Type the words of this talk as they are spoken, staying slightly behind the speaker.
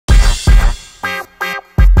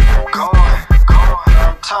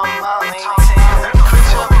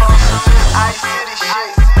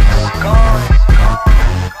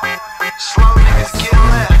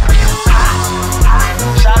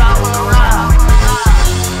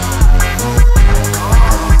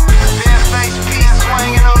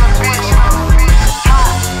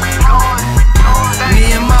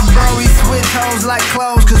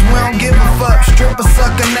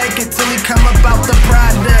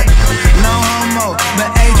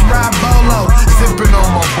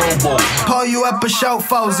up a show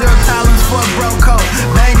for 0 tolerance for a bro code.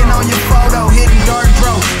 Banging on your photo, hitting dark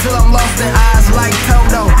bro till I'm lost in eyes like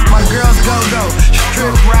Toto. My girls go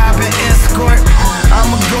strip robbing, escort. I'm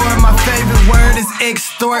a Goer, my favorite word is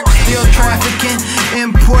extort. Still trafficking,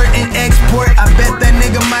 import and export. I bet that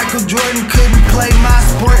nigga Michael Jordan couldn't play my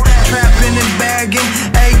sport. Trapping and bagging,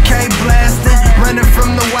 AK blasting, running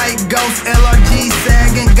from the white ghost, LRG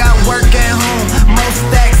sagging. Got work at home, most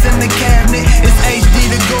stacks in the cabinet. It's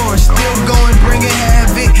HD to Goer, still going, bringing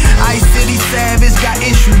havoc. Ice City Savage, got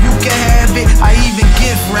issue, you can have it. I even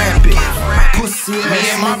gift wrap it. Pussy ass. Me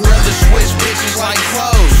and my brother switch bitches like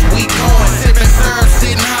clothes. We going, sipping syrup,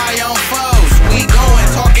 sitting high on foes. We going,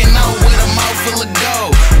 talking out with a mouth full of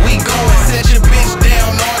gold. We going, set your bitch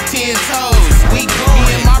down all 10 toes. We going,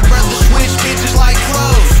 me and my brother switch bitches like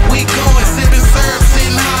clothes. We going, sipping syrup,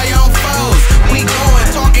 sitting high on foes. We going,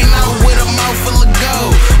 talking out with a mouth full of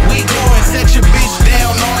gold. We going, set your bitch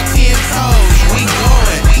down all 10 toes. We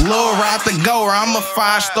going. Lil Rod the Goer, I'm a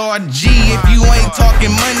 5-star G. If you ain't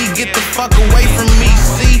talking money, get the fuck away from me.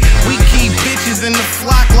 See, we keep bitches in the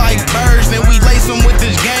flock like birds. Then we lace them with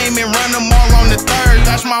this game and run them all on the third.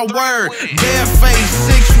 That's my word. Bearfaced,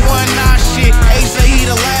 619 shit. Ace say he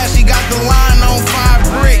the last, he got the line on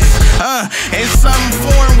 5 bricks. And something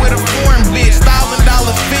foreign with a foreign bitch. $1,000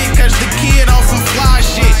 fit, cause the kid on some fly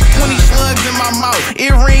shit. 20 slugs in my mouth,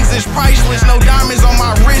 earrings is priceless. No diamonds on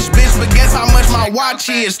my wrist, bitch, but guess how much my watch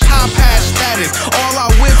is? Top hat status, all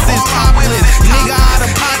our whips is topless. Nigga out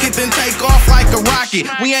of pocket, then take off like a rocket.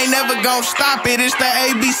 We ain't never gon' stop it, it's the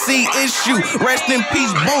ABC issue. Rest in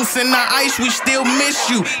peace, Bones in the ice, we still miss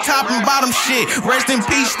you. Top and bottom shit, rest in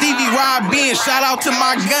peace, Stevie Robin. Shout out to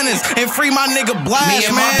my gunners, and free my nigga Blast, man. Me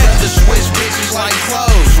and my brother switch bitches like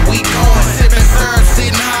clothes. We going, sipping syrup,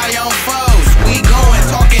 sitting high on